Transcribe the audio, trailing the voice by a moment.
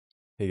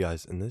Hey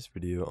guys, in this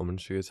video, I'm going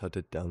to show you guys how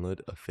to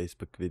download a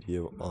Facebook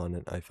video on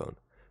an iPhone.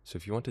 So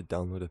if you want to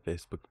download a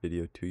Facebook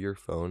video to your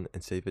phone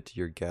and save it to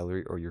your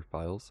gallery or your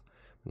files,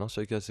 then I'll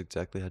show you guys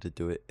exactly how to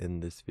do it in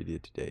this video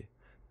today.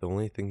 The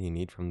only thing you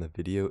need from the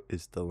video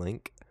is the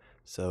link,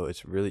 so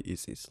it's really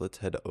easy. So let's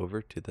head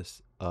over to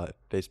this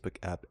Facebook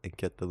app and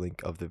get the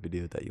link of the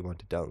video that you want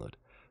to download.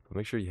 But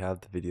make sure you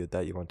have the video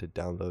that you want to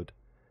download,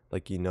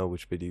 like you know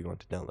which video you want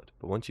to download.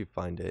 But once you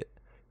find it,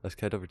 let's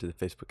head over to the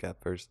Facebook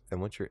app first, and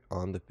once you're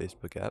on the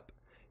Facebook app,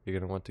 you're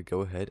going to want to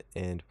go ahead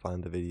and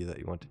find the video that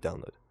you want to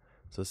download.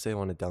 So let's say I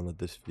want to download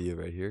this video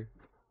right here.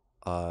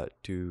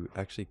 To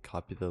actually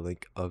copy the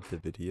link of the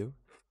video,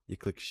 you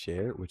click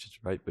share, which is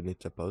right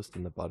beneath the post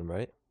in the bottom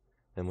right.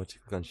 And once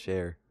you click on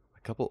share, a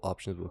couple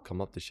options will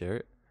come up to share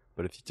it,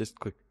 but if you just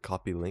click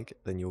copy link,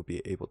 then you'll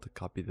be able to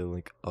copy the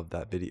link of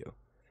that video.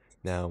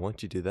 Now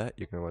once you do that,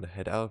 you're going to want to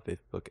head out of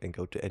Facebook and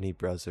go to any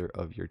browser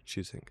of your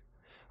choosing.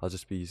 I'll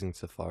just be using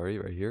Safari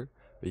right here,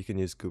 but you can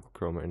use Google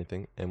Chrome or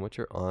anything. And once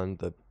you're on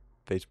the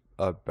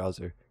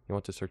browser, you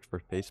want to search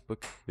for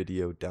Facebook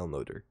Video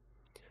Downloader.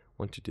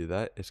 Once you do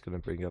that, it's going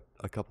to bring up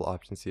a couple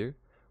options here.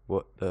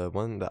 The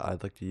one that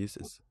I'd like to use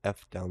is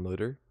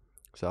fdownloader,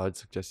 so I'd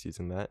suggest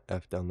using that,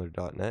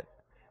 fdownloader.net.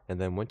 And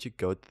then once you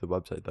go to the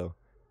website though,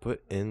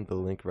 put in the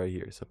link right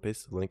here. So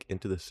paste the link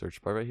into the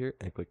search bar right here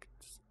and click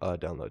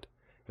download.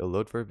 It'll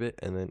load for a bit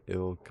and then it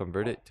will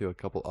convert it to a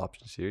couple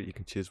options here. You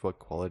can choose what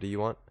quality you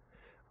want.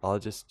 I'll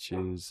just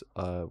choose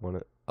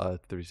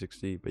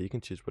 360, but you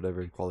can choose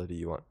whatever quality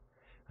you want.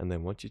 And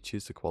then once you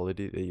choose the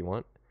quality that you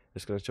want,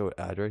 it's going to show an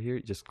ad right here.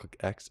 You just click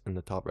X in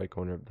the top right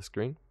corner of the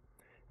screen.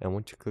 And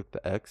once you click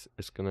the X,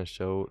 it's going to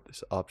show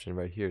this option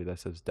right here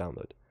that says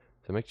download.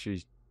 So make sure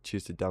you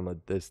choose to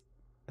download this.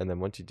 And then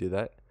once you do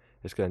that,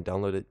 it's going to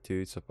download it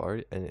to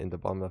Safari. And in the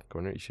bottom left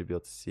corner, you should be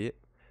able to see it.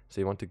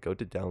 So you want to go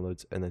to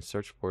downloads and then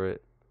search for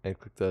it and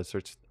click the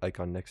search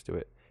icon next to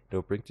it.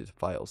 It'll bring you to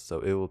files,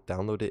 so it will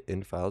download it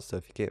in files. So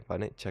if you can't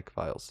find it, check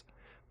files.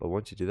 But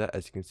once you do that,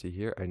 as you can see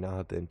here, I now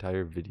have the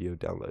entire video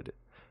downloaded.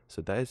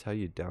 So that is how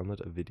you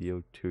download a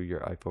video to your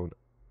iPhone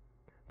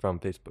from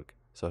Facebook.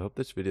 So I hope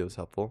this video was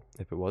helpful.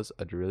 If it was,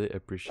 I'd really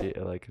appreciate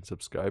a like and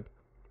subscribe.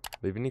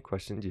 Leave any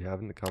questions you have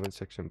in the comment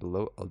section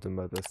below. I'll do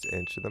my best to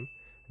answer them,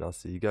 and I'll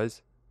see you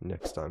guys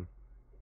next time.